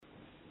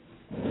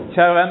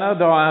Kjære venner,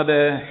 da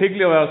det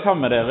hyggelig å være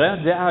sammen med dere.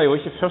 Det jo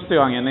ikke første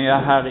gangen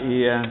jeg her i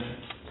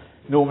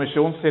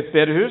Normisjonshuset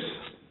bedehus,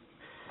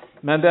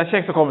 men det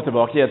kjekt å komme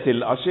tilbake igjen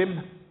til Askim.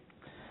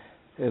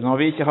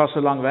 Når vi ikke har så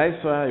lang vei,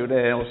 så jo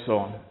det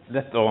også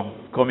lett å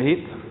komme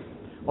hit.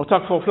 Og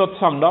takk for flott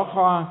sang da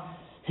fra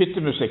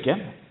hyttemusikken.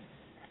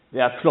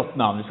 Det et flott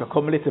navn, vi skal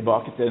komme litt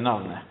tilbake til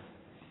navnet.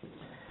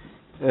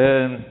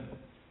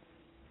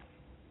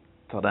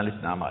 Ta den litt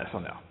nærmere,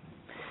 sånn ja.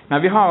 Men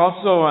vi har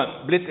altså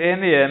blitt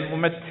enige om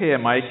et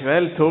tema i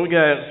kveld.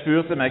 Torgeir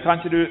spurte meg, kan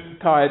ikke du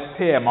ta et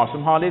tema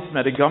som har litt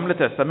med det gamle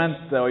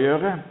testamentet å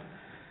gjøre?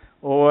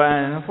 Og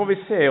nå får vi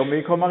se om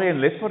vi kommer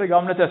inn litt på det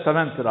gamle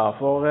testamentet da,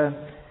 for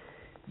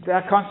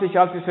det kanskje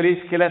ikke alltid så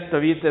like lett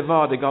å vite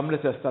hva det gamle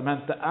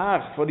testamentet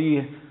fordi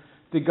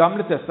det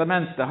gamle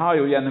testamentet har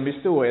jo gjennom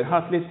historien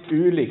hatt litt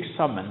ulik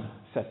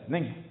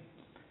sammensetning.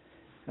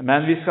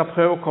 Men vi skal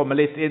prøve å komme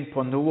litt inn på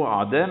noe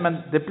av det,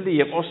 men det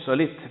blir også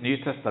litt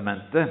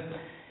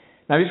Nytestamentet.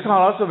 Men vi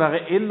skal altså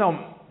være innom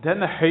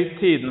denne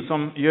høytiden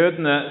som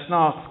jødene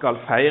snart skal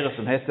feire,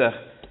 som heter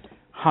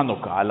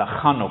Hannuka, eller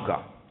Hannuka.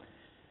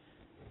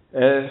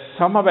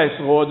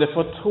 Samarbeidsrådet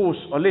for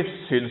tros- og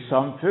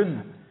livssynssamfunn,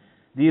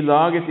 de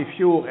laget i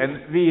fjor en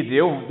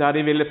video der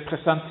de ville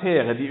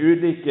presentere de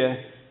ulike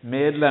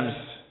vi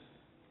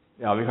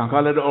kan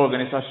kalle det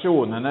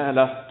organisasjonene,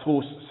 eller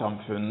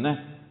trossamfunnene.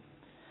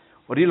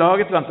 Og de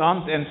laget blant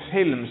annet en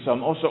film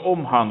som også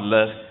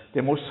omhandler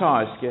det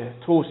mosaiske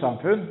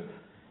trossamfunn,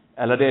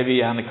 eller det vi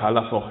gjerne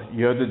kaller for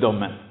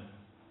jødedommen.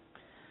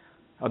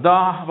 Og da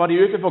var de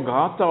ute på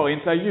gata og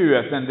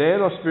intervjuet en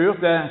del og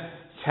spurte,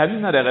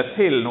 kjenner dere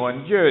til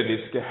noen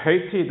jødiske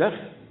høytider?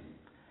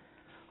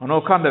 Og nå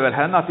kan det vel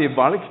hende at de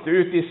valgte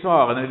ut de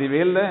svarene de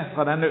ville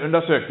fra denne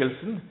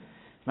undersøkelsen,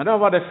 men da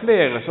var det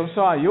flere som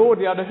sa, jo,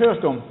 de hadde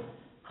hørt om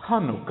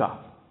Hannuka.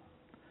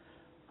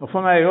 Og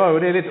for meg var jo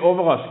det litt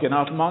overraskende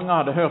at mange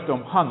hadde hørt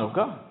om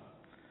Hannuka.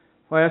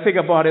 Og jeg er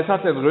sikker på at hadde jeg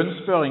tatt en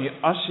rundspørring i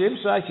Askim,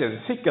 så jeg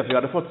ikke sikkert vi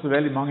hadde fått så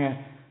veldig mange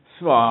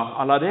svar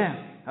alla det.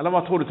 Eller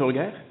hva tror du,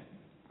 Torgeir?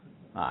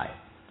 Nei.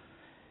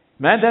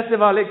 Men dette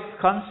var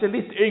kanskje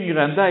litt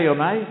yngre enn deg og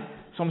meg,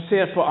 som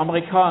ser på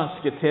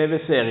amerikanske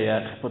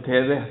TV-serier på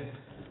TV.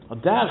 Og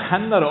der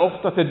hender det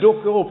ofte at det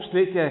dukker opp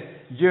slike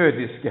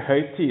jødiske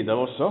høytider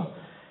også.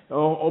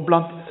 Og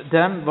blant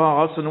dem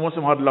var altså noen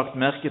som hadde lagt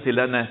merke til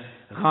denne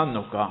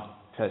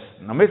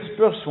Hannuka-festen. Og mitt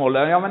spørsmål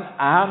men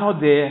nå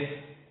det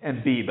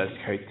en bibelsk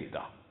høytid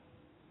da?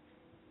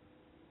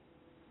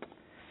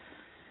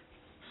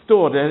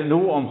 Står det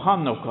noe om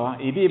Hannuka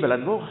i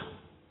Bibelen vår?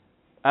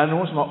 Det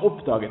noen som har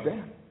oppdaget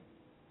det?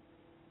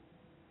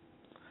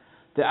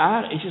 Det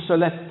ikke så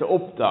lett å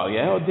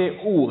oppdage, og det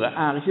ordet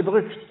ikke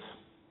brukt.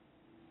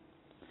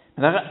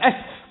 Men det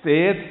ett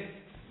sted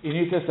i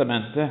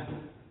Nytestamentet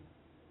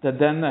der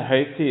denne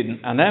høytiden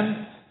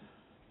nevnt,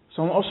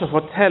 som også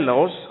forteller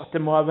oss at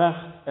det må ha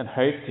vært en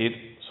høytid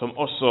som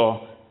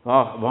også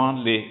var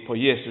vanlig på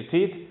Jesu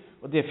tid,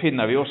 og det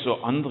finner vi også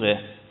andre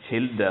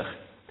kilder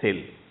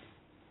til.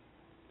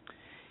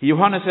 I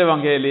Johannes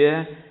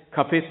evangeliet,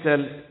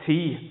 kapittel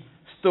 10,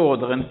 står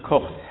det en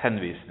kort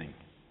henvisning.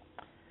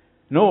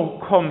 Nå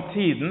kom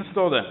tiden,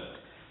 står det,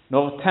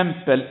 når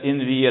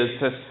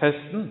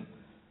tempelinnvielsesfesten,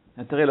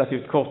 et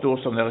relativt kort ord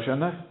som dere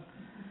skjønner,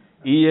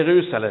 i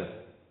Jerusalem,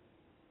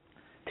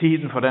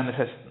 tiden for denne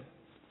festen.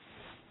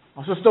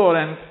 Og så står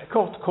det en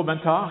kort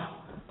kommentar,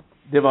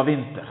 det var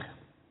vinter.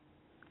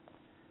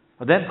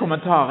 Og den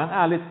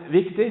kommentaren litt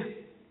viktig.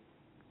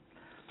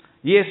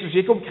 Jesus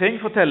gikk omkring,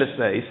 fortelles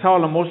det, i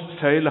Salomos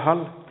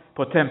søylehall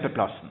på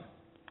tempelplassen.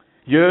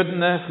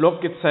 Jødene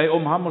flokket seg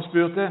om ham og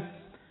spurte,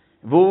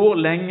 hvor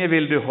lenge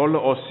vil du holde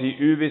oss i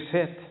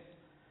uvisshet?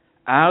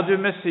 Du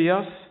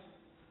Messias?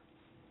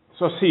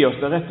 Så si oss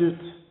det rett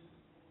ut.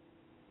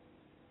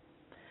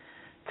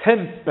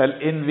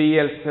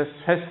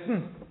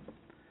 Tempelinnvielsesfesten,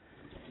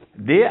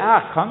 det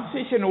kanskje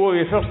ikke noe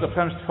vi først og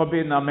fremst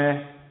forbinder med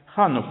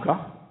Hannuka.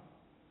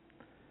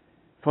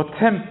 For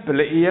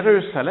tempelet i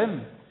Jerusalem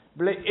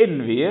ble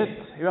innviet,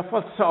 i hvert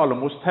fall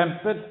Salomos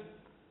tempel,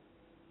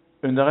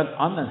 under en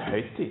annen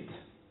høytid,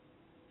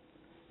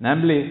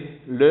 nemlig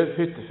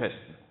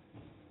løvhyttefesten.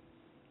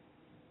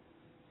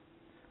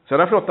 Så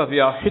det flott at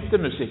vi har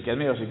hyttemusikken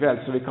med oss i kveld,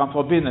 så vi kan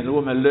forbinde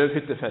noe med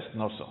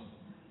løvhyttefesten også.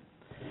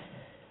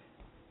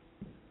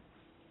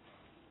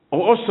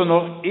 Og også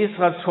når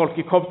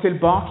israelsfolket kom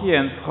tilbake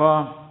igjen fra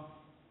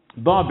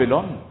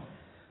Babylon,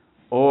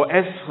 og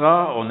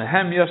Esra og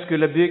Nehemja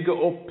skulle bygge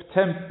opp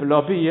tempelet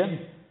og byen,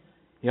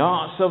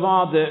 så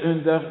var det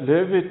under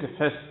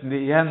løvhyttefesten de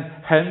igjen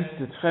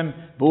hentet frem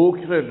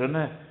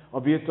bokrullene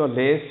og begynte å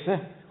lese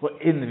og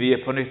innvie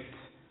på nytt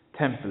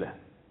tempelet.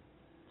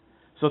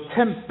 Så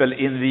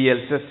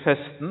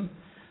tempelinnvielsesfesten,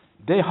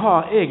 det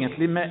har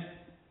egentlig med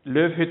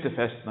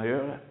løvhyttefesten å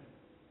gjøre.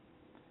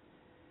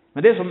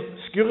 Men det som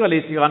skurrer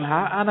litt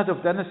her,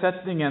 nettopp denne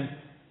setningen,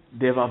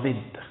 det var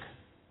vinter.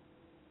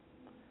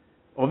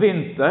 Og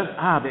vinter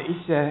det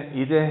ikke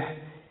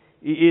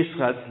i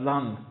Israels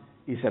land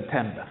i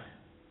september.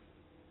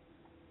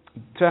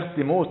 Tvert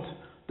imot,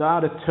 da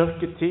det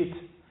tørketid.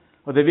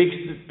 Og det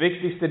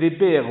viktigste de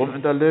ber om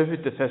under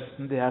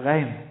løvhyttefesten, det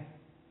regn.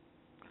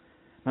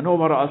 Men nå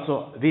var det altså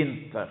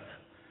vinter.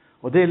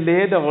 Og det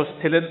leder oss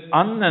til en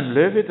annen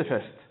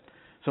løvhyttefest,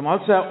 som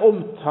altså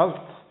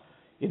omtalt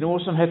i noe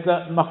som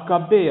heter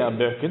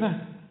Makkabeerbøkene.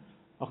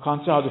 Og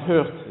kanskje hadde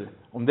hørt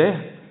om det.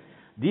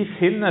 De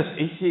finnes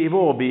ikke i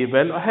vår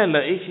bibel, og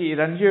heller ikke i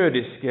den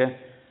jødiske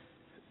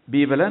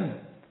bibelen.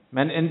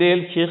 Men en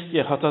del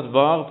kirker har tatt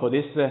vare på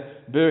disse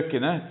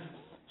bøkene,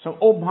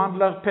 som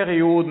omhandler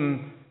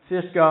perioden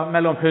cirka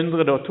mellom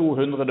 100 og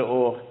 200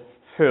 år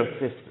før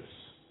Kristus.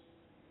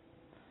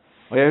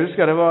 Og jeg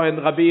husker det var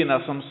en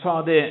rabbiner som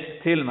sa det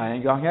til meg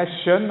en gang. Jeg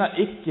skjønner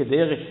ikke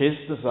dere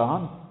kristne, sa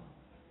han,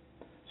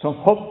 som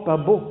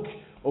hopper bukk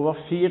over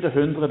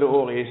 400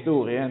 år i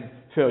historien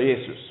før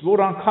Jesus.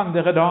 Hvordan kan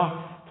dere da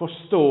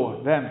forstå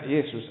hvem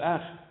Jesus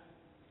er?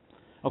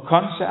 Og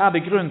kanskje er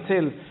det grunn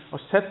til å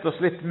sette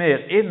oss litt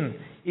mer inn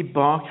i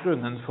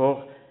bakgrunnen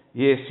for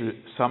Jesu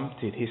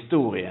samtid,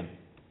 historien.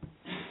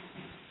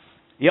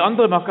 I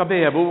andre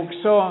Makkabeerbok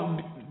så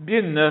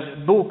begynner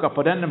boka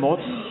på denne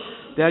måten.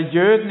 Det er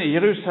jødene i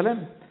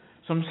Jerusalem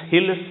som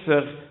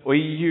hilser, og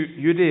i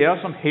Judea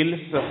som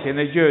hilser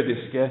sine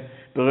jødiske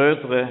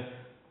brødre,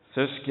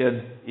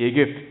 søsken i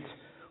Egypt,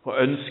 og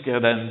ønsker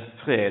den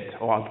fred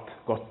og alt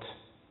godt.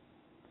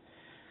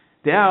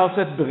 Det er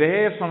altså et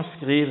brev som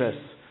skrives,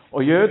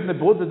 og jødene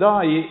bodde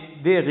da i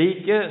det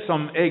riket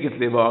som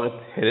egentlig var et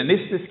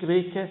hellenistisk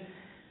rike,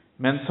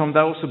 men som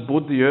der også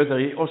bodde jøder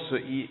i, også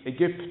i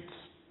Egypt.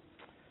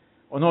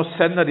 Og nå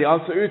sender de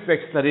altså,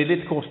 utveksler de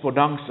litt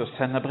korrespondanse og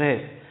sender brev.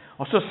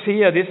 Og så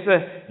sier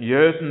disse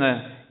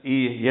jødene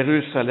i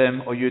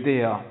Jerusalem og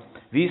Judea,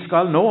 vi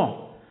skal nå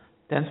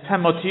den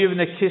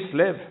 25.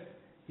 Kislev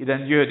i det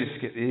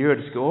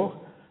jødiske år,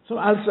 som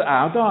altså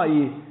er da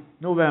i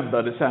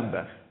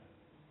november-desember.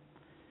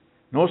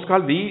 Nå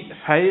skal vi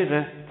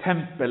feire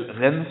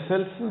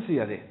tempelrenselsen,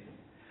 sier de.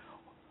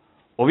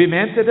 Og vi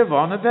mente det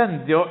var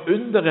nødvendig å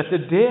underrette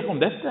dere om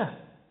dette.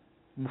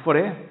 Hvorfor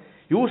det?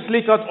 Jo,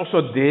 slik at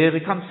også dere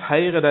kan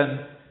feire den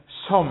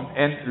som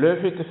en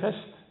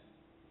løvhyttefest.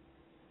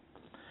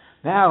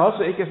 Det er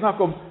altså ikke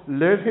snakk om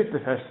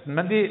løvhyttefesten,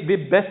 men de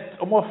blir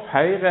bedt om å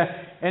feire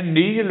en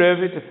ny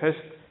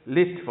løvhyttefest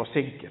litt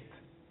forsinket.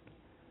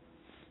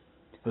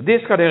 Og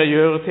det skal dere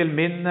gjøre til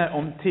minne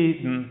om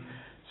tiden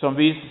som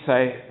viste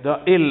seg,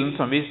 da ilden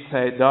som viste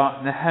seg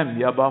da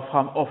Nehemja bar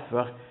fram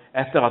offer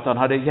etter at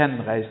han hadde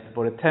gjenreist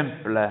både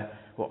tempelet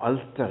og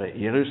alteret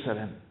i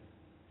Jerusalem.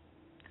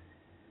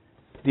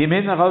 De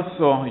minner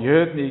altså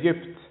jødene i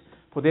Egypt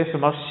på det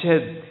som har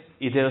skjedd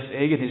i deres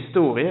egen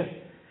historie.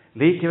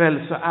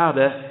 Likevel så er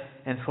det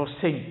en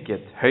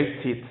forsinket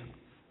høytid.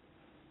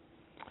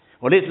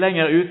 Og litt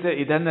lenger ute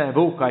i denne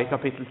boka, i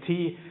kapittel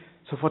 10,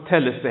 så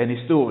fortelles det en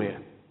historie.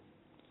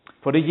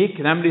 For det gikk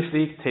nemlig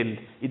slik til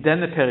i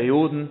denne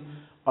perioden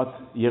at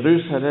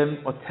Jerusalem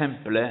og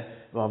tempelet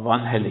var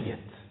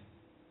vanhelliget.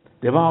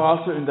 Det var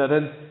altså under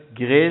den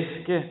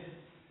greske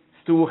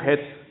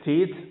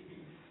storhetstid,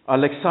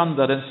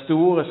 Alexander den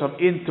store, som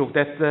inntok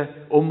dette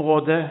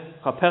området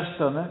fra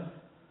perserne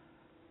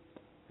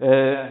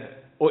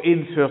og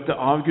innførte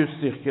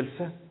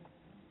avgudsdyrkelse.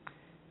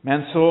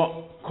 Men så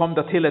kom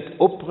det til et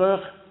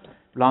opprør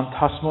blant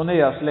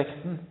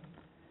Hasmonea-slekten,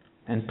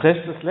 en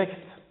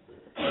presteslekt,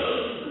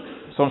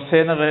 som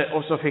senere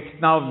også fikk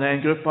navnet,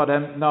 en gruppe av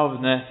dem,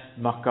 navnet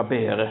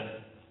Makkabeere.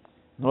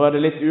 Nå er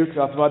det litt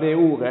uklart hva det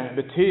ordet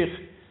betyr,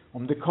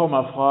 om det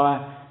kommer fra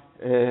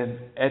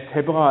et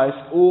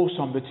hebraisk ord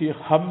som betyr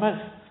hammer,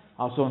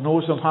 altså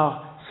noe som har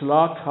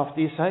slagkraft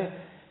i seg,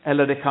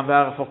 eller det kan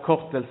være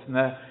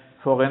forkortelsene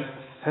for en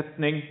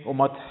setning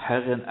om at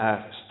Herren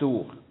er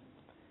stor.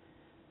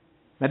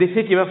 Men de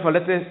fikk i hvert fall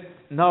dette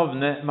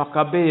navnet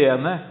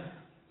Makkabeerne,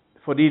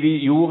 fordi de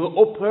gjorde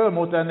opprør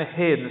mot denne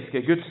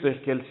hedenske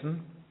gudsdyrkelsen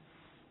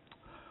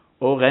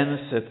og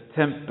renset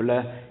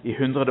tempelet i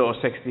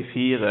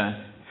 164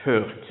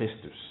 før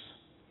Kristus.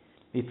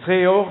 I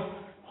 3 år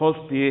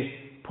holdt de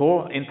på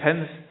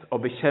intenst å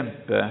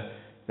bekjempe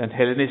den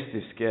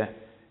hellenistiske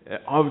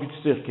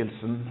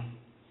avgudsdyrkelsen,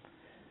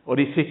 og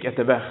de fikk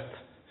etter hvert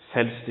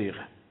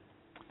selvstyre.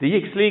 Det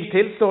gikk slik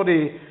til, står det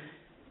i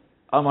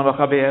Andre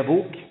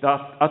Makkabeerbok,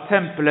 at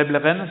tempelet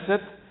ble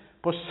renset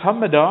på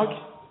samme dag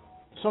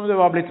som det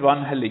var blitt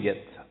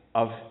vanhelliget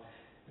av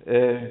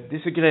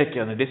disse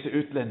grekerne, disse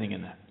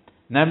utlendingene,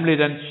 nemlig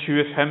den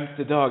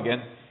 25.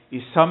 dagen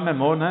i samme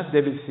måned,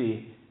 det vil si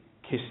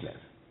Kislev.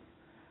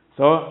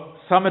 Så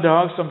samme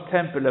dag som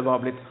tempelet var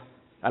blitt,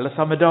 eller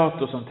samme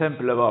dato som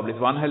tempelet var blitt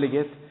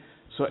vanhelliget,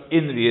 så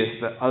innvies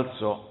det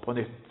altså på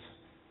nytt.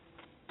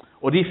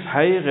 Og de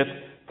feiret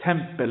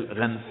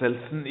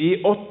tempelrenselsen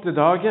i 8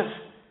 dager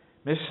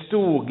med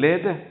stor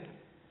glede.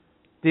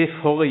 Det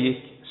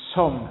foregikk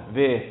som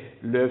ved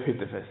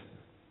løvhyttefesten.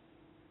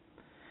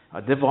 Ja,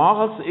 det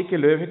var altså ikke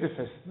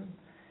løvhyttefesten,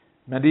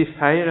 men de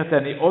feiret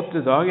den i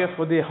 8 dager,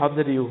 for det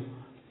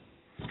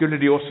skulle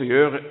de også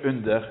gjøre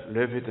under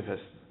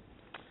løvhyttefesten.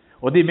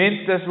 Og de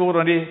mintes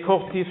hvordan de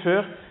kort tid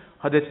før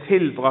hadde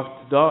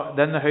tilbrakt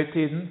denne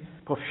høytiden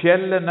på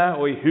fjellene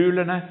og i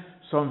hulene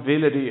som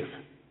ville dyr.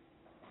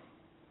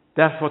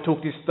 Derfor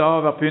tok de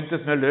staver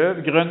pyntet med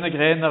løv, grønne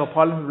grener og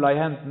palmeblad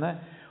i hendene,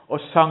 og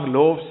sang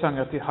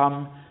lovsanger til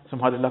ham som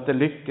hadde latt det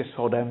lykkes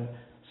for dem,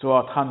 så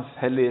at hans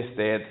hellige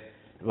sted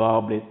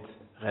var blitt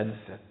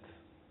renset.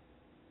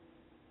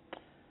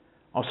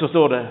 Og så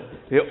står det,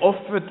 ved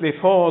offentlig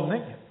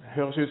forordning, det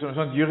høres ut som et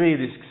sånt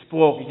juridisk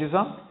språk, ikke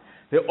sant?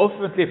 Ved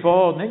offentlig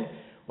forordning,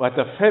 og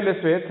etter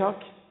felles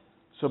vedtak,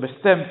 så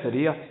bestemte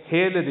de at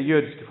hele det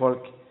jødiske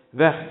folk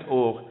hvert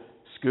år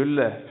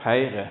skulle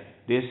feire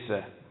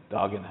disse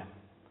dagene.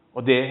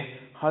 Og det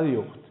har de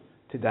gjort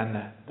til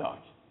denne dag.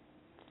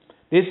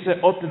 Disse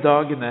 8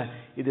 dagene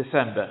i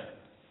desember,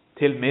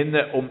 til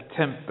minne om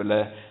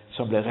tempelet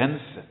som ble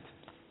renset.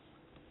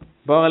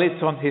 Bare litt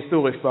sånn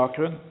historisk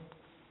bakgrunn.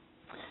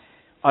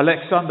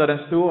 Alexander den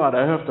store hadde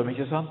jeg hørt om,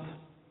 ikke sant?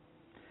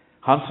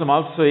 Han som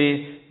altså i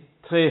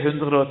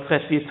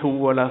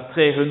 332 eller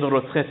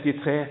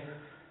 333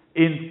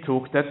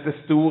 inntok dette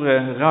store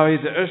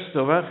raidet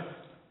østover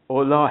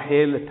og la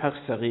hele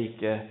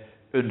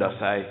Perserriket under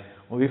seg.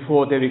 Og vi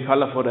får det vi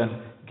kaller for den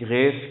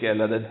greske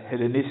eller den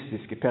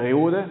hellenistiske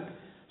periode,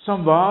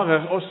 som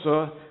varer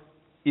også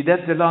i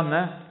dette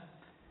landet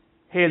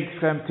helt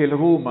frem til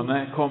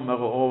romerne kommer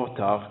og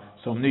overtar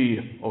som ny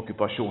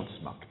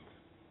okkupasjonsmakt.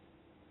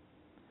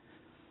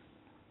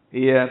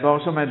 Bare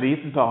som en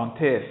liten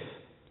parentes,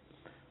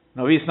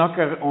 når vi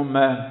snakker om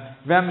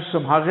hvem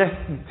som har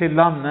retten til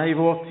landet i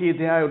vår tid,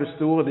 det er jo det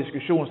store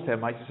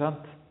diskusjonstemaet, ikke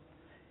sant?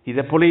 I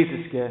det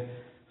politiske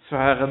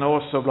sfæren og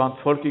også blant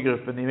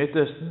folkegruppen i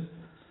Midtøsten,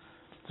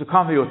 så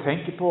kan vi jo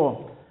tenke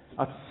på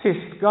at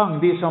sist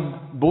gang de som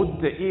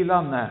bodde i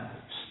landet,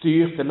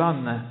 styrte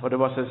landet, og det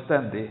var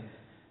selvstendig,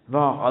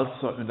 var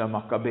altså under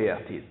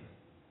Makkabeer-tiden.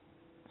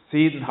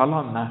 Siden har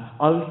landet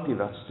alltid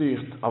vært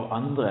styrt av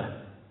andre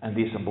enn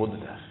de som bodde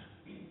der.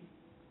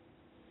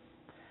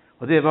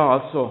 Og det var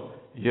altså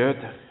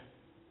jøder.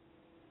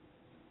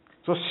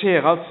 Så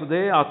skjer altså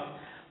det at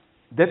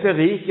dette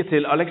riket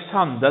til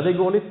Alexander, det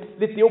går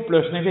litt i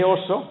oppløsning det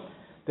også.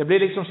 Det blir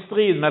liksom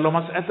strid mellom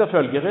hans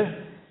etterfølgere,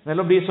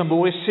 mellom de som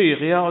bor i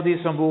Syria og de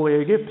som bor i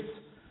Egypt.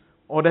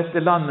 Og dette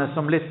landet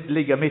som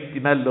ligger midt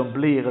imellom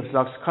blir en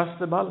slags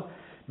kasteball.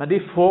 Men de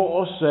får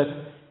også et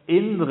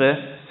indre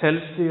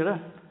selvstyre.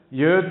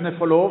 Jødene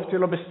får lov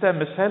til å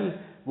bestemme selv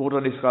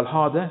hvordan de skal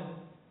ha det.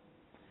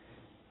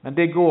 Men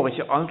det går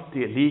ikke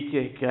alltid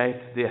like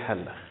greit det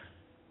heller.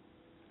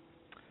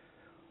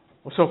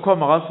 Og så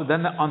kommer altså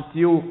denne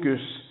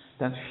Antiochus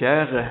den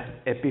 4.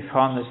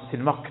 Epifanes til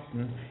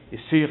makten i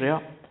Syria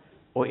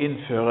og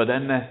innfører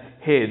denne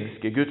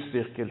hedenske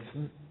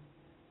gudsdyrkelsen.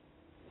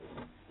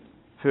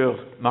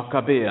 Før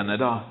makkabeerne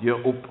da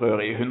gjør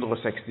opprør i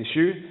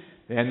 167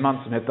 ved en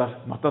mann som heter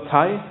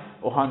Mattattai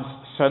og hans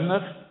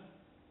sønner.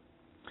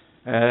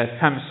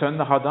 5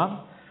 sønner hadde han,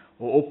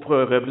 og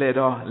opprøret ble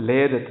da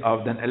ledet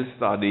av den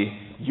eldste av de,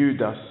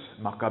 Judas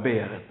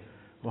makkabeeren,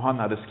 og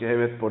han hadde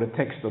skrevet både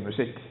tekst og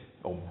musikk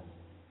om.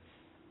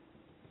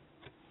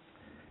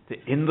 Det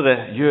indre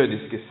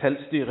jødiske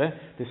selvstyret,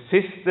 det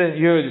siste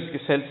jødiske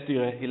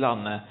selvstyret i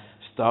landet,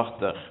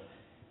 starter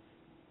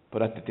på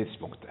dette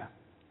tidspunktet.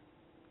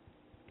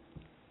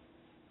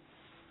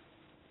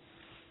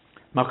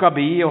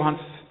 Makkabi og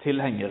hans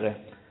tilhengere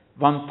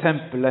vant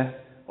tempelet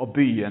og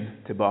byen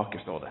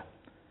tilbake, står det.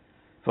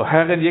 For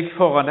Herren gikk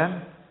foran dem,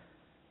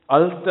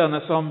 alterne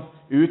som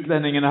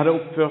utlendingene hadde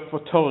oppført på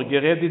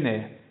torget rev de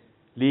ned,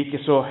 like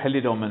så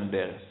helligdommen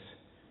deres.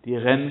 De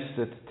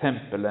renset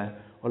tempelet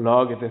og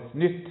laget et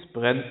nytt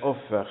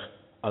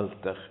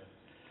brennofferalter.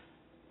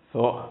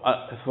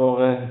 For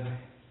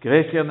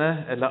grekerne,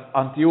 eller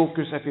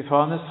Antiochus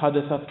Epifanes,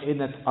 hadde satt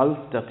inn et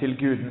alter til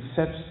guden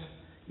Zeus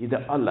i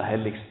det aller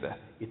helligste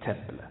i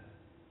tempelet.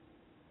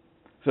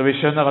 Så vi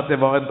skjønner at det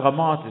var en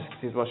dramatisk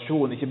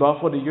situasjon, ikke bare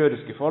for det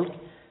jødiske folk,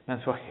 men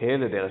for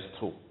hele deres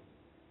tro.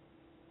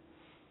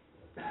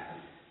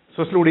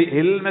 Så slo de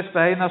ild med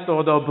steiner,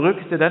 står det, og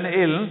brukte denne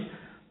ilden,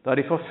 da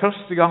de for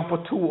første gang på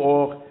 2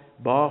 år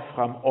bar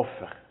fram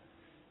offer.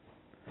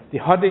 De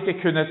hadde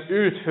ikke kunnet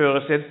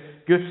utføre sin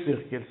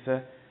gudsdyrkelse,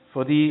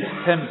 fordi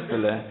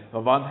tempelet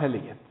var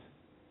vanhelliget.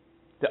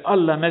 Det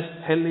aller mest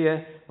hellige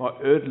var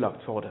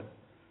ødelagt for dem.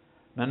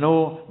 Men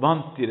nå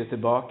vant de det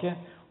tilbake,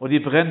 og de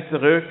brente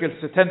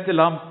røkelse, tente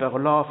lamper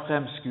og la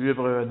frem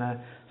skuebrødene,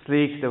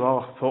 slik det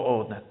var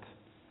forordnet.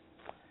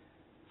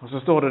 Og så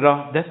står det da,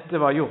 dette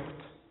var gjort,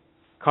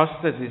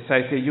 kastet de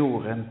seg til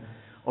jorden,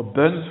 og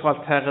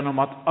bønnsfalt Herren om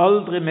at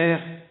aldri mer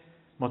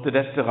måtte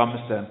dette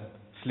rammes dem,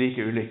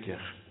 slike ulykker.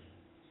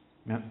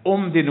 Men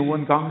om de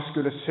noen gang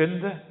skulle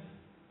synde,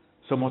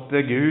 så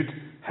måtte Gud,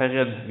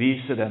 Herren,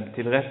 vise dem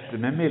til rette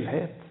med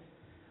mildhet,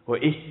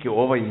 og ikke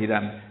overgi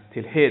dem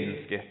til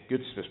hedenske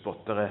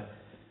gudsbespottere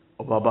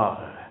og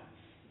barbarere.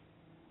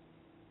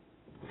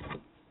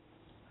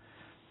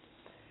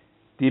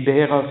 De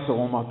ber altså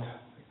om at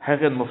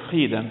Herren må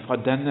fri dem fra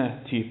denne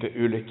type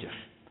ulykker,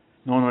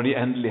 nå når de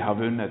endelig har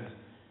vunnet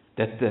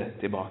dette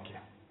tilbake.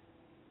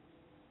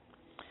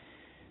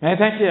 Men jeg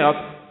tenker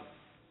at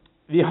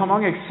vi har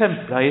mange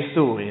eksempler i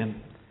historien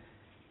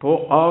på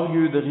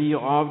avguderi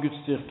og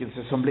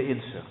avgudsdyrkelse som ble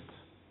innført.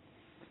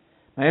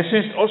 Men jeg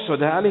synes også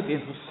det er litt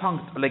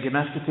interessant å legge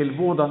merke til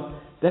hvordan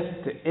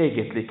dette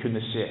egentlig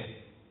kunne skje.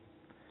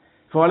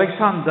 For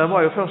Alexander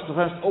var jo først og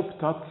fremst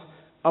opptatt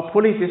av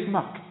politisk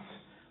makt,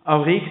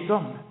 av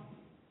rikdom.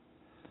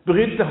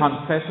 Brydde han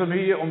seg så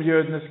mye om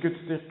jødenes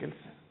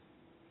gudsdyrkelse?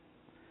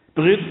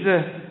 Brydde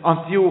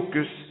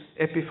Antiochus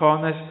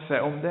Epiphanes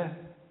seg om det?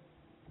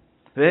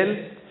 Vel,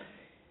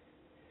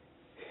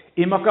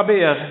 i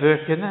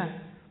Makabeerbøkene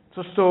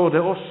så står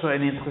det også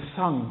en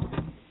interessant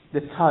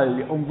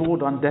detalj om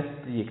hvordan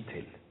dette gikk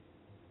til.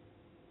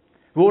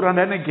 Hvordan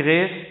denne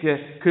greske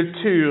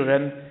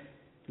kulturen,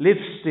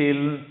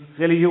 livsstilen,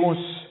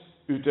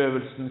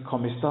 religionsutøvelsen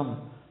kom i stand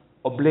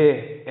og ble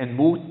en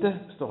mote,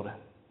 står det.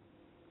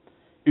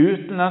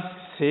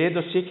 Utenlandsk sed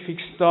og skikk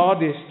fikk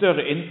stadig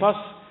større innpass,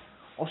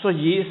 og så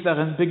gis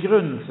der en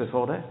begrunnelse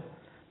for det,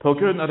 på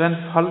grunn av den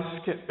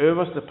falske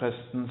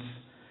øversteprestens,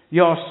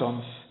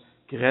 Jasons,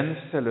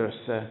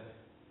 grenseløse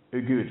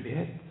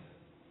ugudelighet.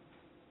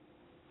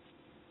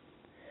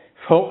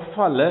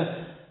 Forfallet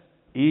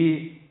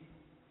i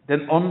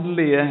den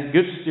åndelige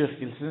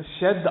gudsdyrkelsen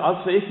skjedde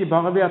altså ikke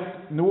bare ved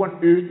at noen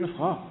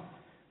utenfra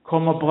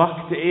kom og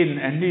brakte inn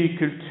en ny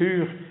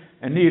kultur,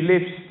 en ny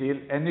livsstil,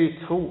 en ny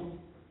tro.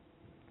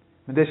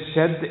 Men det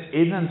skjedde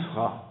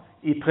innenfra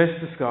i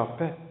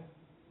presteskapet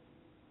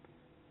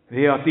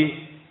ved at de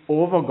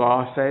overga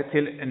seg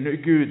til en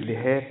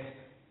ugudelighet,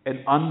 en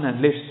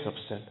annen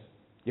livsførsel.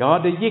 Ja,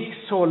 det gikk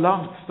så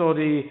langt, står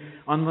det i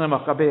 2.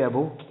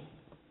 Makabeerbok,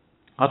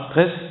 at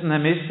prestene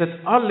mistet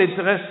all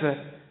interesse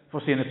for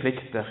sine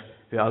plikter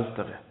ved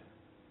alteret.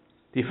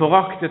 De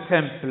foraktet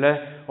tempelet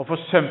og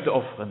forsømte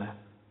ofrene.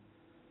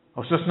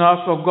 Og så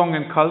snart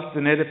forgongen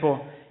kalte nede på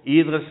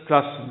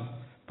idrettsplassen,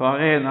 på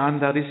arenaen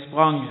der de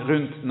sprang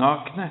rundt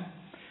nakne,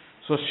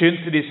 så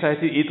skyndte de seg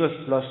til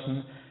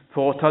idrettsplassen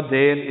for å ta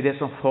del i det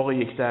som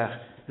foregikk der,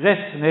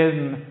 rett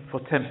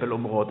nedenfor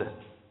tempelområdet.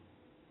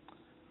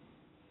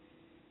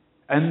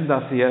 Enda,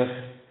 sier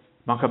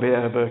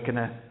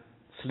Makabeerbøkene,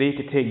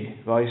 slike ting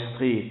var i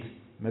strid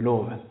med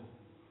loven.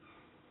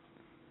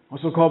 Og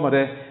så kommer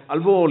det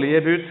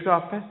alvorlige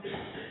budskapet,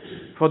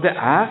 for det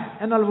er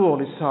en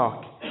alvorlig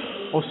sak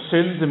å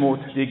synde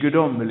mot de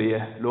guddommelige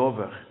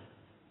lover.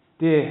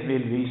 Det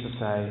vil vise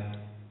seg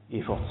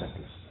i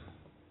fortsettelsen.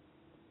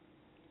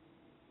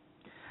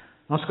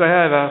 Nå skal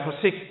jeg være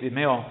forsiktig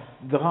med å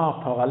dra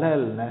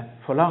parallellene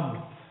for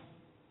langt.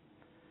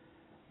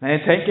 Men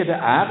jeg tenker det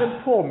er en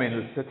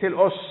påminnelse til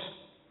oss.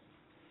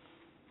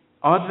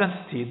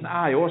 Adventstiden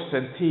er jo også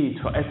en tid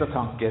for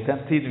ettertanke, den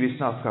tiden vi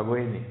snart skal gå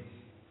inn i.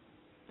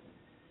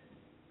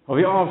 Og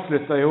vi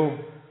avslutter jo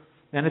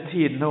denne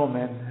tiden nå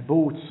med en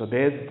bots- og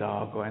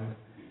bededag, og en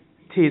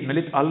tid med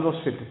litt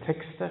alvorsfylte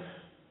tekster.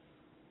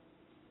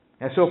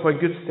 Jeg så på en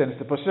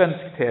gudstjeneste på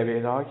svensk TV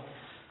i dag,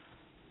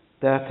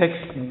 der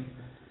teksten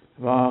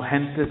var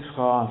hentet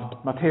fra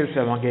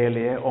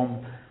Matteusevangeliet om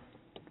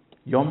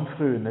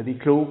jomfruene, de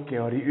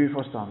kloke og de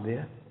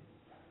uforstandige.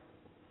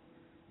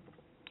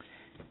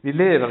 Vi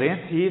lever i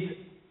en tid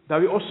der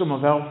vi også må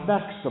være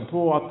oppmerksom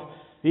på at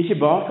vi ikke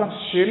bare kan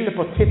skylde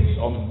på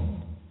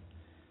tidsånden,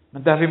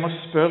 men der vi må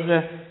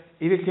spørre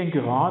i hvilken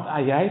grad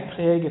er jeg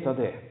preget av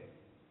det?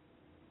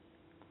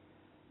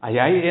 Er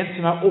jeg en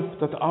som er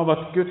opptatt av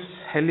at Guds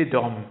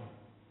helligdom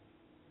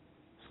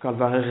skal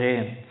være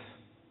rent?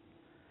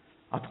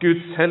 At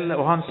Gud selv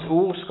og Hans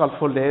ord skal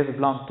få leve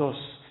blant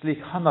oss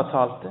slik Han har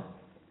talt det?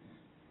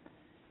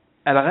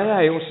 Eller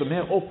er jeg også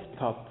mer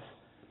opptatt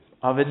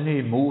av en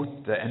ny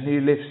mote, en ny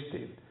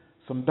livsstil,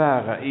 som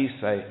bærer i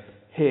seg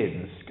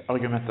hedensk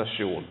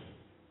argumentasjon?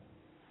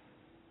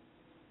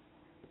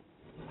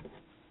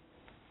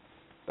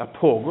 Det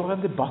pågår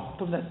en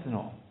debatt om dette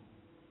nå.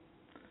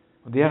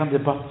 Og det er en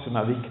debatt som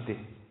er viktig.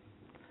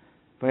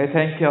 For jeg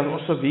tenker at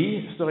også vi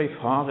står i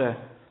fare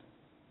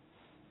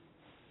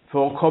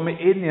for å komme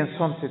inn i en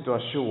sånn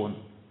situasjon,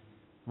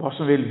 hva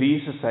som vil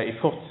vise seg i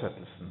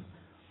fortsettelsen,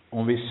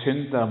 om vi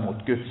synder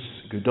mot Guds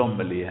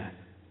guddommelige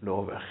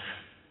lover.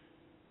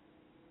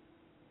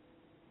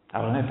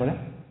 Er du med på det?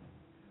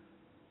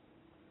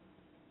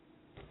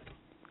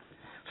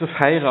 Så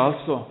feirer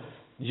altså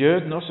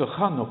jødene også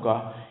Hannuka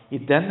i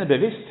denne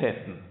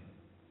bevisstheten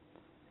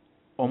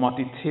om at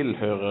de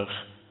tilhører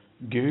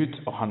Gud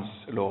og Hans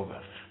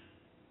lover.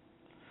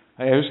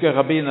 Jeg husker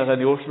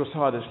rabbineren i Oslo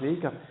sa det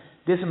slik at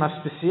det som er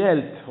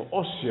spesielt for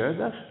oss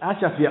jøder er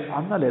ikke at vi er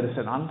annerledes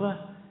enn andre,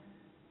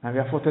 men vi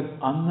har fått en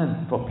annen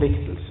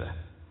forpliktelse,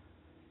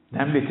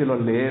 nemlig til å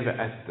leve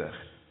etter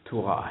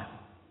Toraen,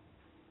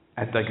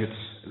 etter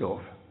Guds lov.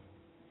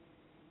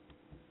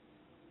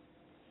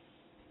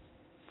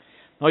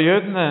 Når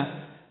jødene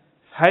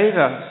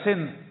feirer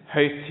sin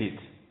høytid,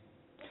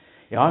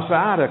 ja, så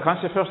er det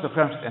kanskje først og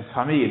fremst en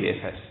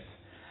familiefest.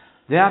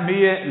 Det er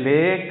mye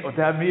lek, og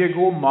det er mye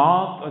god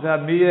mat, og det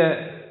er mye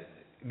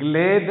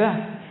glede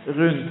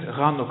rundt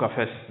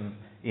Hannuka-festen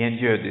i en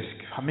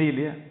jødisk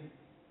familie.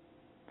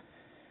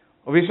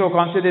 Og vi så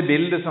kanskje det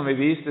bildet som vi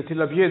viste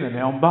til å begynne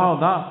med, om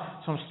barna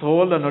som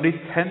stråler når de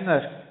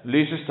tenner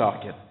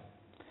lysestaken.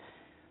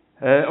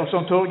 Og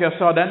som Torgeir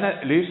sa, denne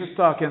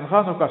lysestaken,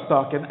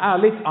 Hannuka-staken,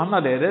 litt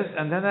annerledes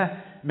enn denne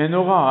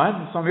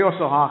menoraen som vi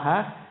også har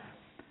her,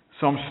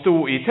 som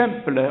sto i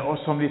tempelet og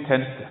som de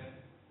tente,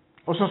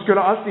 og som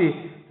skulle alltid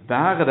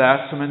være der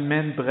som med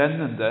en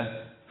brennende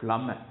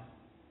flamme.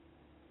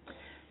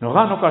 Når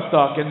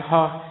Hannuka-staken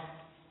har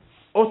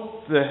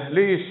 8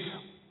 lys,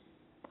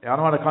 ja,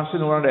 nå det kanskje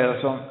noen av dere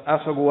som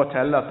så gode å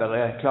telle at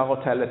dere klarer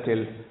å telle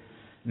til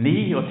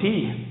 9 og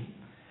 10,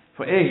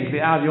 for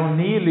egentlig det jo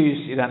 9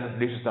 lys i denne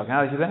lysestaken,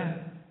 det ikke det?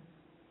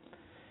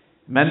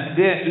 Men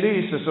det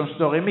lyset som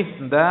står i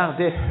midten der,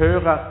 det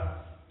hører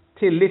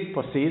til litt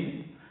på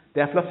siden.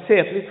 Det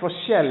plassert litt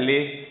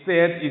forskjellig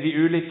sted i de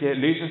ulike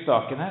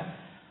lysestakene,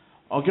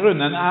 og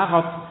grunnen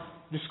at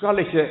du skal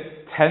ikke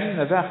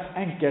tenne hvert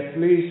enkelt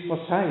lys for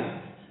seg.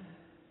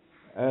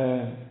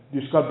 Du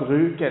skal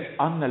bruke et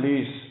annet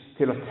lys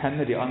til å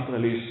tenne de andre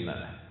lysene.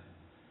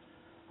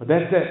 Og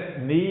dette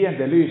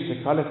 9.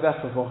 lyset kalles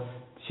derfor for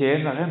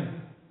tjeneren,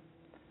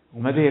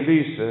 og med det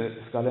lyset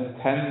skal en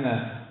tenne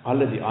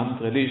alle de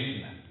andre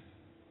lysene.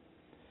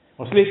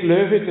 Og slik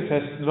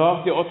løvhyttefesten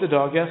varte i 8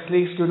 dager,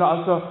 slik skulle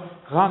altså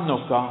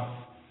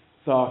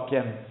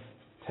Hannuka-staken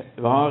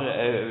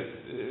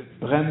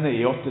brenne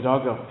i 8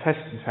 dager,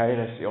 festen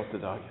feires i 8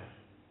 dager.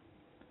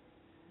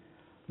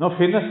 Nå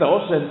finnes det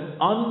også en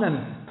annen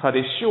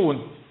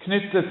tradisjon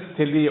knyttet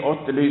til de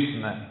 8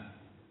 lysene,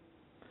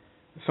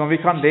 som vi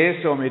kan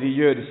lese om i de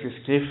jødiske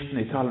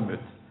skriftene i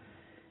Talmud,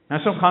 men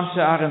som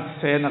kanskje en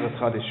senere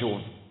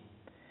tradisjon.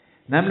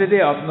 Nemlig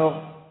det at når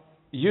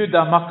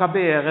Juda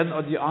Makkaberen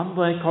og de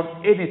andre kom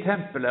inn i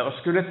tempelet og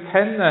skulle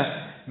tenne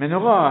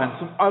menoraen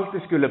som alltid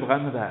skulle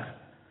brenne der.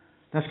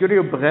 Den skulle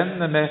jo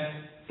brenne med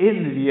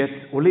innviet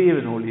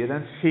olivenolje,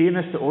 den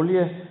fineste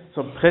olje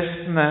som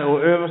prestene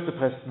og øverste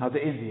presten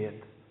hadde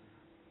innviet.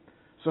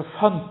 Så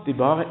fant de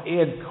bare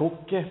en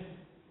krukke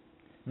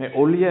med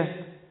olje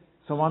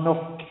som var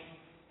nok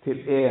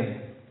til 1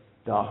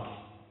 dag.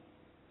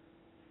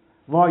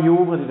 Hva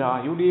gjorde de da?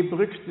 Jo,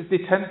 de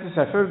tente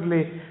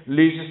selvfølgelig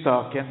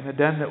lysestaken med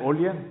denne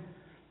oljen.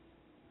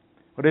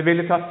 Og det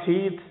ville ta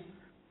tid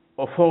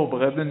å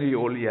forberede ny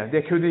olje.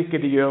 Det kunne ikke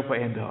de gjøre på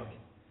 1 dag.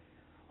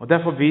 Og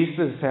derfor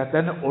viste det seg at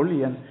denne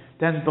oljen,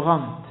 den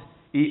brant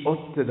i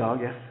 8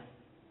 dager.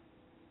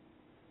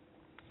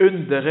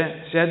 Underet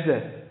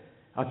skjedde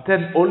at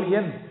den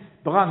oljen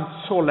brant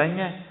så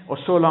lenge og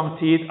så lang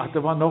tid at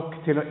det var nok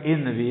til å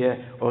innvie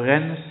og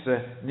rense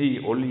ny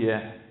olje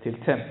til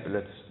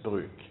tempelets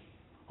bruk.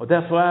 Og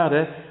derfor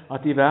det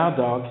at de hver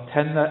dag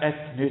tenner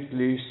et nytt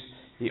lys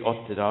i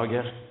 8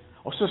 dager.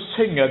 Og så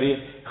synger de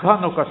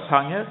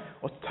Hannuka-sanger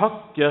og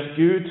takker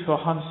Gud for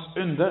hans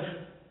under.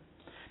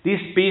 De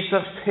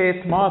spiser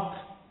fet mat,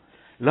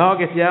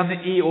 laget gjerne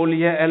i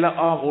olje eller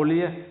av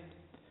olje,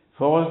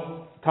 for å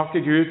takke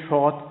Gud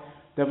for at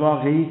det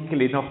var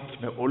rikelig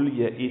nok med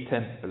olje i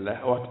tempelet,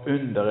 og at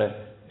underet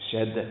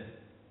skjedde.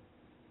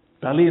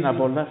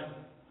 Berlinerboller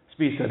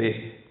spiser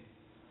de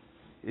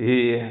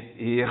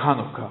i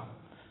Hannuka,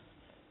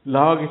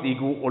 laget i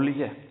god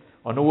olje,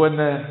 og noen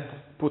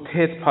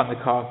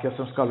potetpannekaker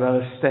som skal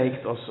være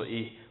steikt også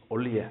i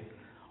olje.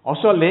 Og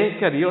så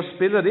leker de og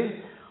spiller de,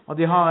 og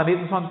de har en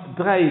liten sånn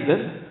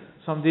dreidel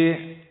som de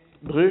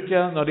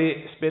bruker når de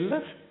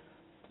spiller,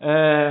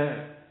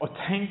 og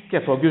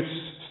tenker på Guds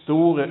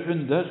store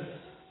under.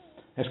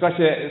 Jeg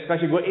skal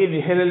ikke gå inn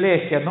i hele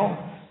leken nå,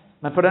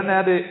 men på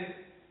denne det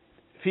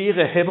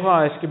 4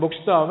 hebraiske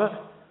bokstaver,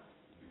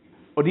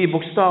 og de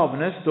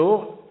bokstavene står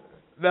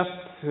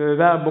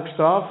hver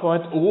bokstav for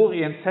et ord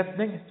i en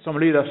setning som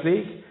lyder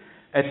slik: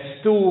 et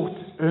stort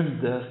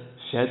under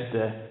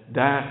skjedde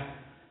der.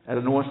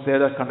 Eller noen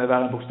steder kan det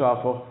være en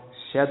bokstav for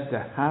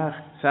skjedde her.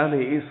 Særlig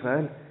i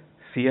Israel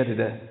sier de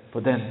det på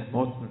den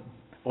måten,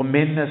 og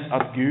minnes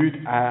at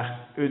Gud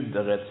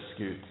underets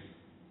Gud.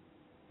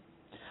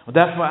 Og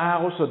derfor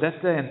også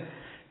dette en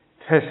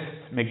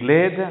fest med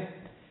glede,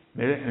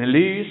 med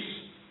lys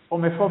og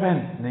med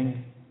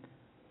forventning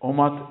om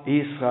at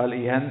Israel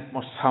igjen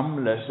må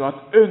samles, og at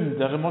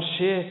underet må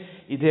skje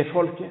i det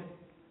folket.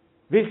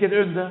 Hvilket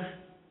under?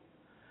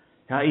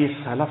 Ja,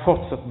 Israel har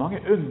fortsatt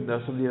mange under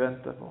som de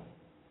venter på.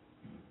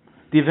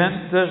 De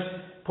venter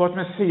på at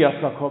Messias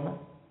skal komme.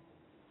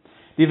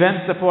 De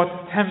venter på at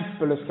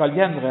tempelet skal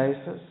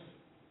gjenreises.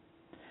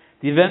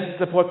 De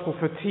venter på at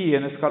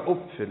profetiene skal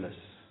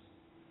oppfylles.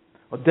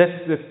 Og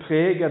dette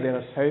preger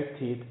deres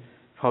høytid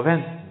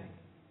forventning.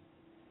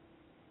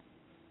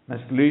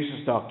 Mens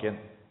lysestaken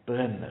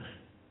brenner.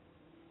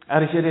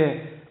 Det ikke det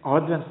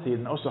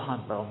adventstiden også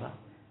handler om det?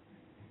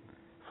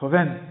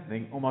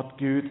 Forventning om at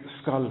Gud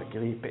skal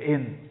gripe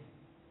inn.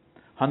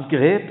 Han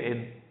grep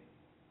inn,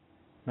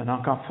 men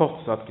han kan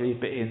fortsatt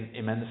gripe inn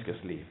i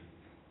menneskers liv.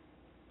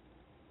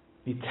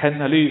 Vi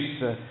tenner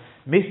lyset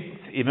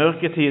midt i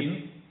mørketiden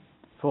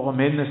for å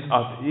minnes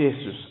at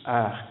Jesus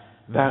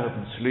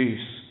verdens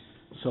lys,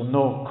 som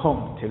nå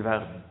kom til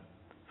verden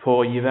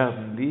for å gi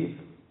verden liv.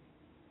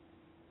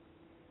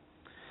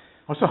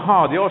 Og så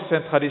har de også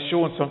en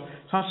tradisjon som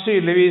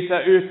sannsynligvis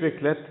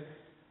utviklet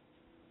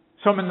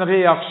som en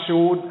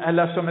reaksjon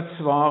eller som et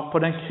svar på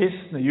den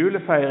kristne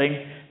julefeiring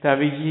der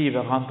vi gir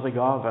hverandre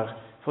gaver,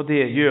 for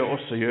det gjør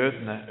også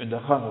jødene under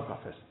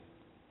Hannuka-festen.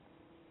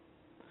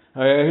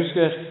 Jeg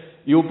husker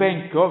Jo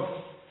Benkow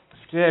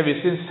skrev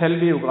i sin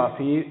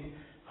selvbiografi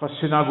fra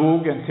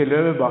synagogen til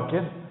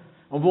Løvebakken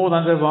om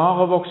hvordan det var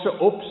å vokse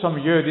opp som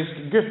jødisk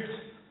gutt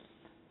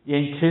i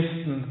en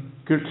kristen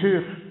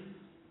kultur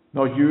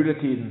når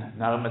juletiden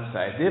nærmet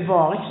seg. Det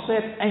var ikke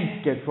så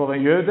enkelt for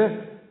en jøde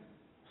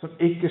som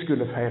ikke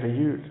skulle feire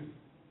jul.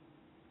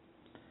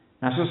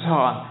 Men så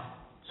sa han,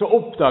 så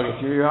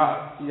oppdaget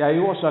jeg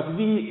jo også at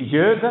vi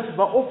jøder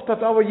var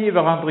opptatt av å gi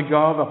hverandre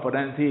gaver på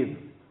den tiden.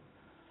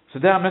 Så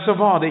dermed så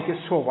var det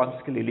ikke så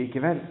vanskelig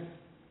likevel.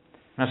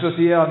 Men så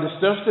sier han, det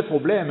største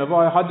problemet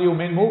var, jeg hadde jo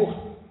min mor.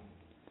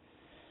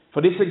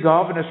 For disse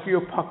gavene skulle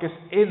jo pakkes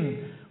inn,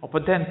 og på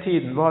den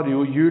tiden var det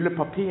jo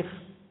julepapir.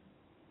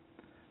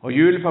 Og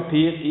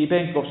julepapir i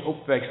Benkows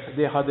oppvekst,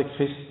 det hadde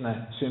kristne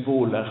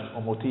symboler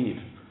og motiv.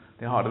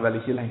 Det har det vel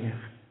ikke lenger.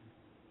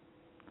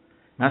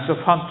 Men så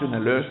fant hun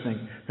en løsning.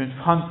 Hun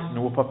fant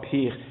noe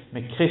papir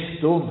med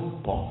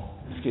Kristum på,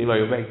 skriver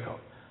jo Benkow.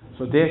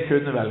 Så det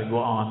kunne vel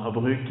gå an å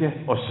bruke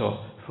også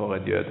for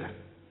en jøde.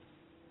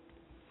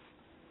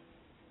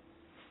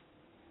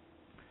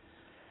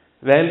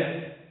 Vel,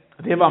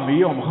 det var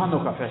mye om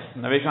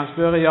Hannuka-festen, og vi kan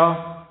spørre, ja,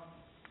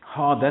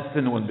 har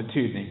dette noen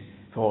betydning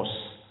for oss?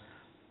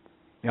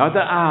 Ja,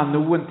 det er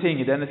noen ting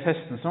i denne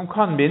festen som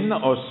kan minne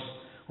oss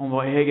om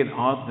vår egen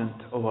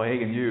advent og vår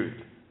egen jul.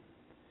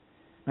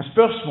 Men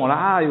spørsmålet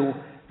er jo,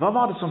 hva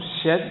var det som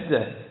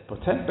skjedde på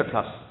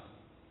tempelplassen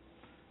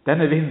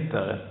denne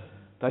vinteren,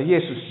 da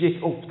Jesus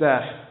gikk opp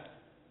der,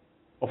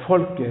 og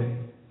folket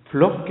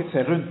flokket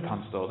seg rundt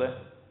han, står det,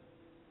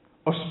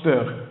 og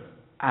spør,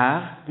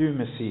 er du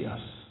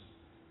Messias?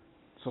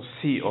 Så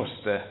si oss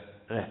det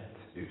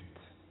rett ut.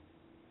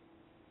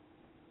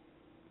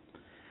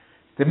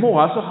 Det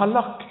må altså ha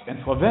lagt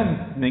en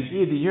forventning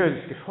i de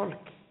jødiske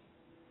folk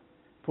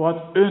på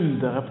at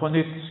underet på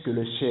nytt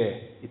skulle skje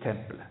i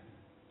tempelet.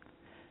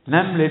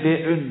 Nemlig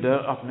det under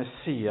at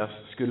Messias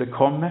skulle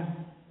komme,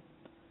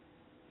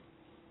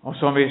 og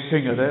som vi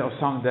synger det og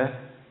sang det,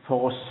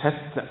 for å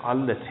sette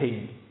alle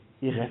ting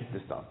i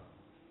rette stand.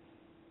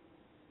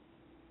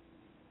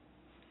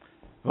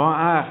 Hva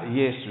er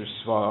Jesus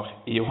svar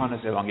i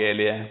Johannes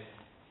evangeliet,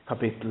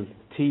 kapittel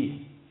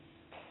 10?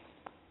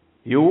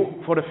 Jo,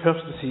 for det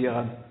første sier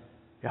han,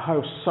 jeg har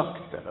jo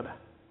sagt dere det.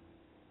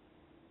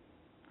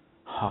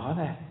 Har han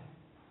det?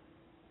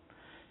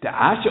 Det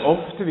er ikke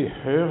ofte vi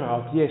hører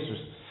at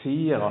Jesus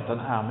sier at han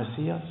er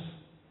Messias.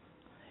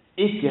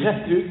 Ikke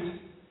rett ut.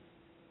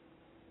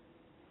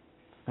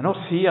 Men nå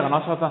sier han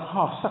altså at han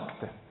har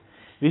sagt det.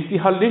 Hvis de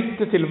har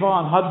lyttet til hva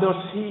han hadde å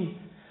si,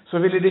 så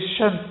ville de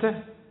skjønt det.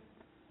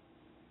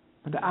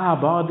 Men det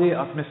er bare det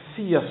at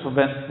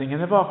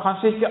Messias-forventningene var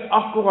kanskje ikke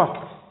akkurat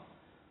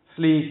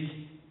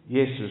slik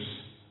Jesus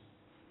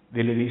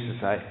ville vise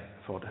seg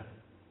for det.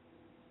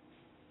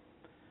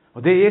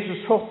 Og det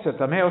Jesus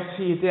fortsetter med å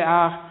si, det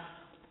er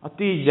at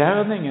de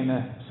gjerningene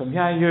som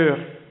jeg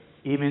gjør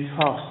i min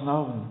fars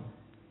navn,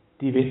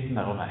 de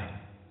vitner om meg.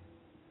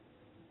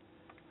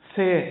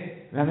 Se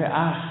hvem jeg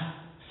er,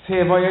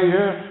 se hva jeg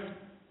gjør,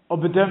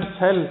 og bedøm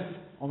selv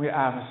om jeg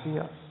er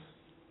Messias.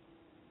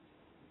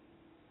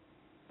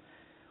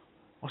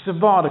 Og så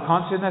var det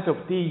kanskje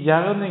nettopp de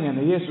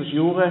gjerningene Jesus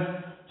gjorde,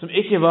 som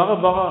ikke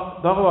bare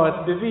var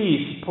et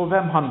bevis på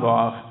hvem han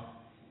var,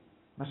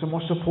 men som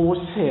også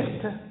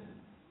provoserte.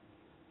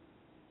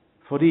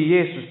 Fordi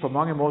Jesus på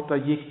mange måter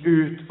gikk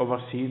ut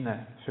over sine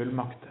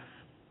fullmakter.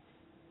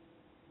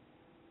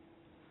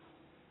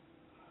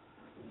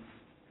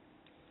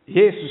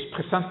 Jesus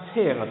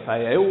presenterer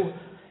seg jo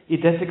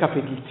i dette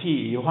kapittel 10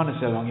 i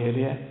Johannes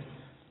evangeliet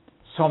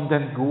som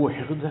den gode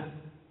hyrde.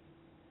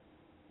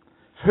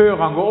 Før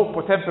han går opp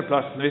på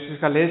tempelplassen, hvis vi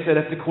skal lese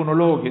dette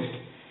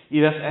kronologisk, i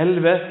vers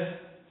 11,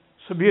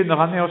 så begynner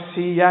han med å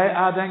si, jeg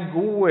er den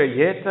gode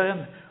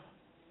gjeteren,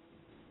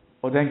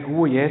 og den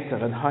gode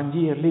gjeteren, han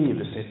gir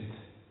livet sitt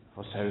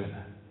for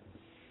sauene.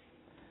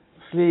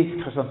 Slik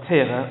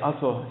presenterer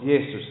altså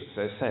Jesus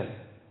seg selv.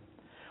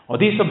 Og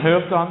de som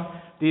hørte han,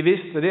 de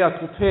visste det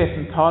at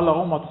profeten taler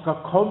om at det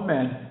skal komme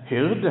en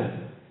hyrde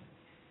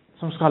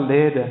som skal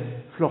lede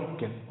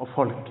flokken og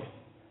folket.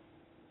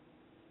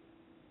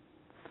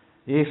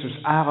 Jesus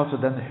er altså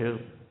denne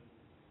hyrden.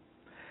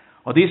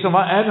 Og de som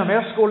var enda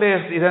mer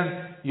skolert i den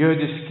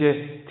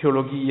jødiske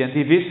teologien,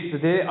 de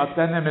visste det at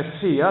denne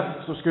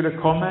Messias som skulle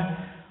komme,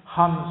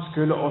 han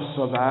skulle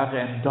også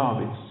være en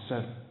Davids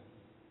sønn.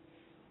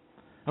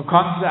 Og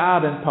kanskje er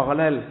det en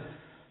parallell.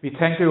 Vi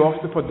tenker jo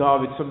ofte på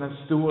David som den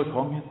store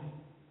kongen.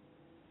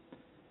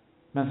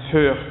 Men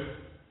før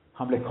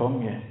han ble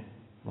konge,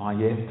 var han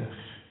gjeter.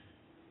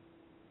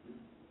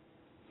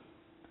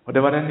 Og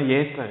det var denne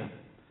gjeteren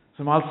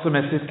som altså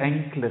med sitt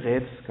enkle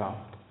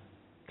redskap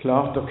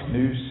klarte å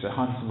knuse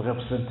han som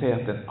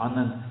representerte en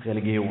annen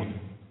religion,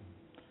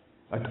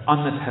 et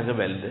annet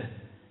herrevelde,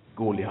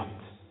 Goliat.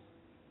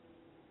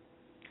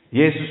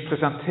 Jesus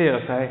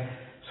presenterer seg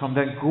som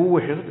den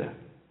gode hyrde.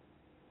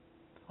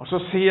 Og så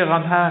sier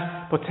han her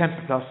på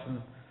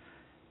tempelplassen,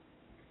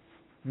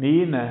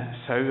 mine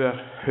sauer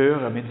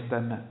hører min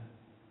stemme.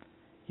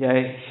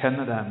 Jeg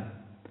kjenner dem,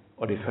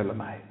 og de følger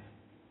meg.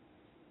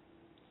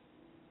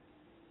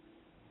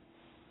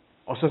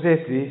 Og så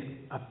vet vi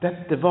at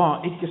dette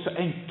var ikke så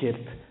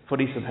enkelt for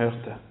de som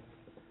hørte.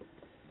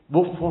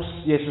 Hvorfor,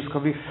 Jesus,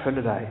 skal vi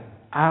følge deg?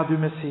 Er du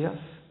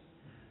Messias?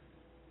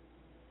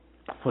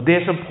 For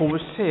det som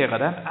provoserer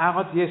dem, er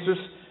at Jesus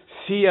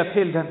sier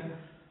til dem,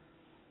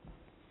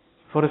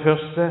 for det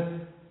første,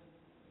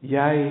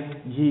 jeg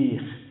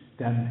gir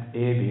dem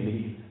evig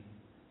liv.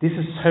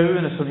 Disse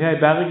sauene som jeg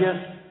berger,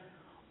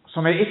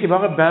 som jeg ikke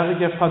bare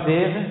berger fra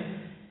dere,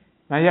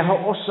 men jeg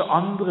har også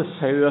andre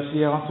sauer,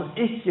 sier han, som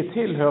ikke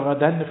tilhører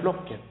denne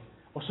flokken.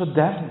 Også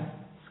dem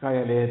skal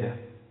jeg lede.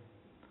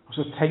 Og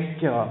så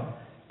tenker han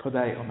på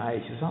deg og meg,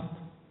 ikke sant?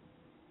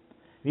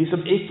 Vi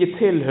som ikke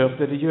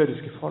tilhørte det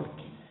jødiske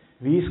folk,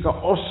 vi skal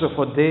også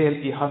få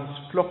del i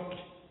hans flokk.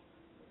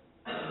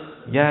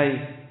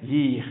 Jeg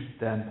gir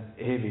dem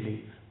evig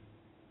liv.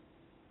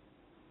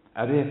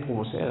 Er det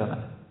provoserende?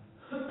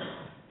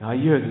 Ja,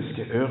 i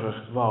jødiske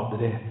ører var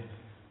det.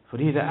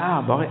 Fordi det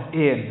er bare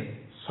en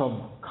som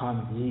kan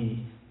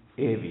gi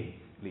evig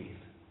liv.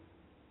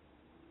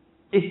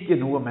 Ikke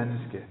noe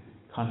menneske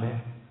kan det.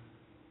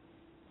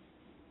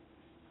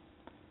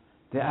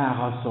 Det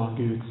er altså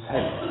Gud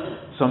selv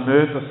som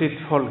møter sitt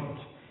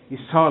folk i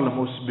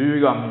Salomos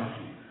bueganger.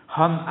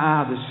 Han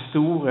er det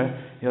store,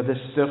 ja det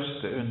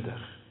største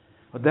under.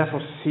 Og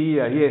derfor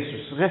sier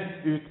Jesus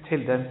rett ut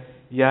til dem,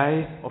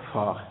 jeg og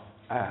far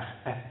er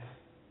ett.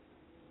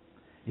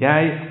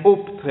 Jeg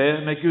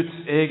opptrer med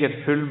Guds egen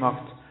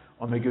fullmakt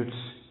og med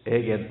Guds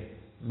egen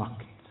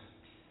makt.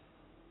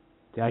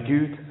 Det er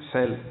Gud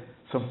selv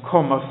som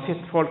kommer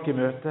sitt folk i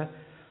møte,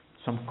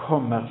 som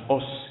kommer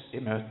oss i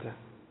møte.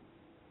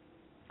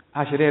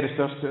 Er ikke det det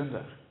største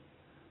under?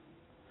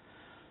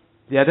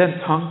 Det er den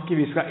tanke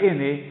vi skal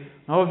inn i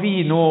når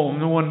vi nå om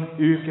noen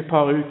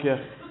par uker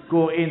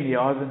går inn i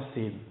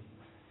adventstiden.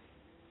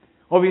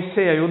 Og vi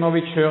ser jo når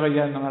vi kjører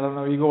gjennom, eller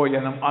når vi går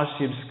gjennom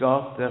Askims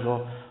gater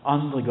og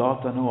andre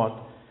gater nå, at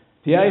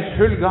de er i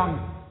full gang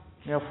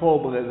med å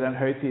forberede den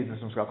høytiden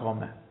som skal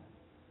komme.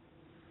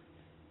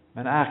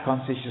 Men er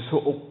kanskje ikke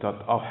så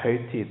opptatt av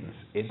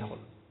høytidens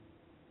innhold.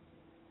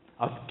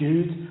 At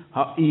Gud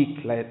har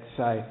ikledt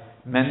seg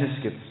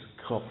menneskets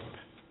kropp.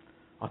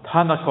 At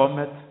han har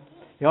kommet,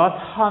 ja at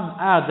han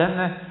er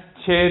denne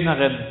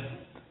tjeneren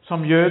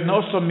som jødene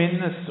også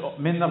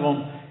minner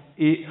om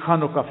i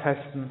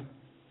Hannuka-festen.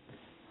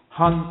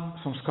 Han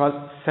som skal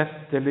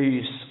sette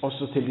lys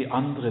også til de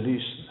andre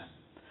lysene.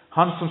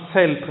 Han som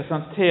selv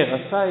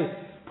presenterer seg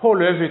på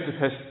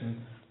løvhyttefesten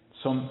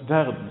som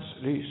verdens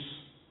lys.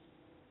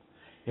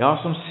 Ja,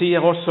 som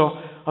sier også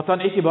at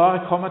han ikke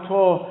bare kommer til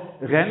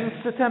å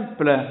rense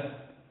tempelet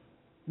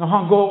når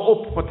han går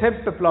opp på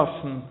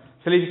tempelplassen,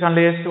 så vi kan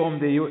lese om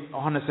det i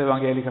Johannes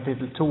evangeliet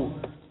kapittel 2,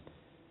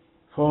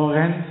 for å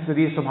rense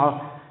de som har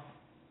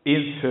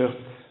innført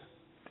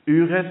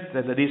urett,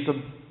 eller de som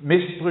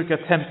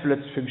misbruker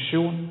tempelets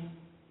funksjon.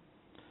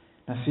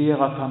 Han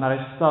sier at han er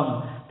i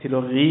stand til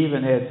å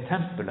rive ned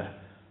tempelet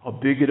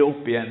og bygge det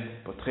opp igjen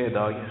på 3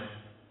 dager.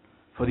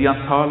 Fordi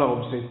han taler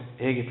om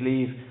sitt eget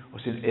liv og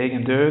sin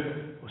egen død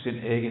og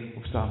sin egen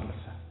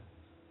oppstandelse.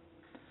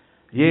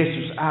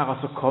 Jesus er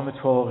altså kommet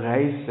for å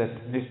reise et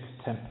nytt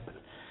tempel,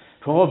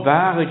 for å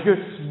være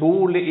Guds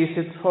bolig i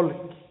sitt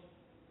folk,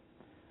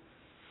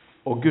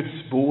 og Guds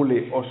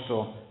bolig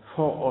også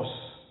for oss.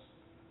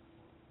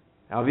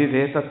 Ja, vi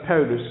vet at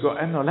Paulus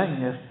går enda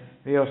lenger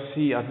ved å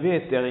si at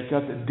vet dere ikke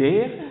at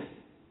dere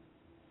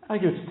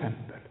er Guds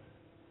tempel,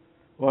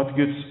 og at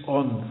Guds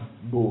ånd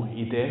bor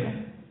i dere?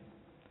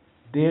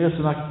 Dere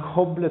som er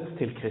koblet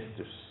til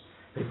Kristus,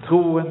 ved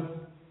troen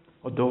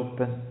og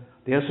dåpen,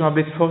 dere som har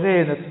blitt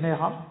forenet med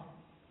ham,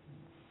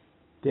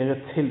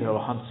 dere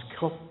tilhører hans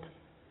kropp,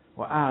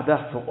 og er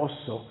derfor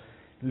også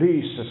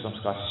lyset som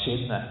skal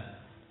skinne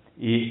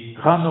i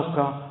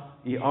Hannuka,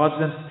 i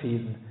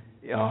adventstiden,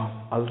 ja,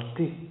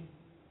 alltid.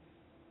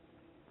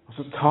 Og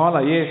så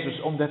taler Jesus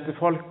om dette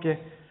folket,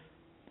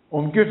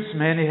 om Guds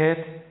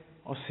menighet,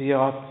 og sier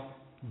at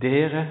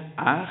dere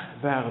er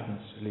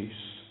verdens lys.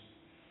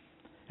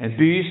 En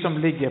by som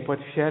ligger på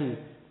et fjell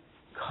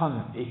kan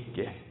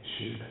ikke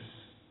skjules.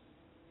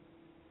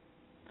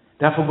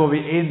 Derfor går vi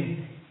inn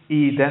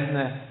i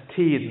denne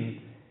tiden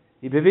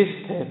i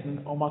bevisstheten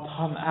om at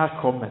han er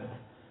kommet,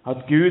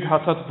 at Gud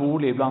har tatt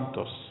bolig blant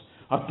oss,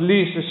 at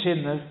lyset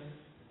skinner,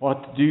 og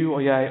at du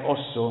og jeg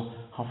også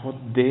har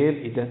fått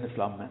del i denne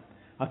flammen.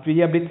 At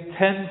vi er blitt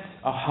tent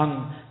av han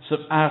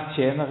som er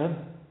tjeneren,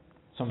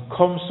 som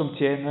kom som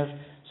tjener,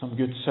 som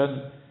Guds sønn,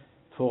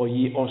 for å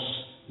gi oss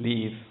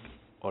liv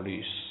og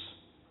lys.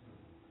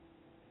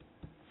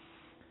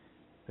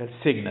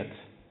 Velsignet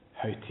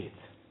høytid.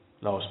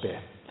 La oss be.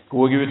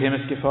 Gode Gud,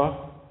 himmelske Far,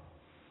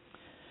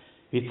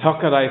 vi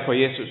takker deg for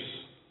Jesus,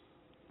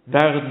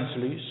 verdens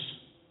lys.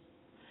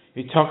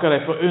 Vi takker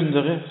deg for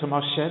underet som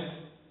har skjedd,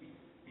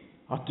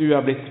 at du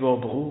er blitt vår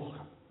bror,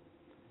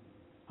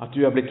 at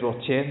du er blitt vår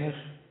tjener,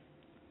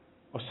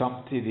 og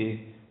samtidig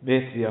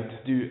vet vi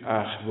at du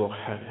er vår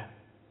Herre.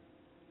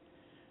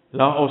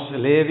 La oss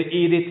leve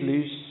i ditt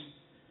lys,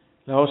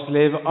 la oss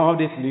leve av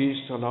ditt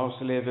lys, og la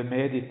oss leve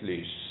med ditt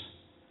lys,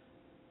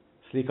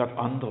 slik at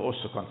andre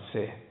også kan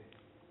se,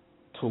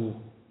 tro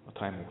og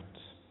ta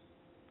imot.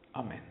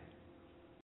 Amen.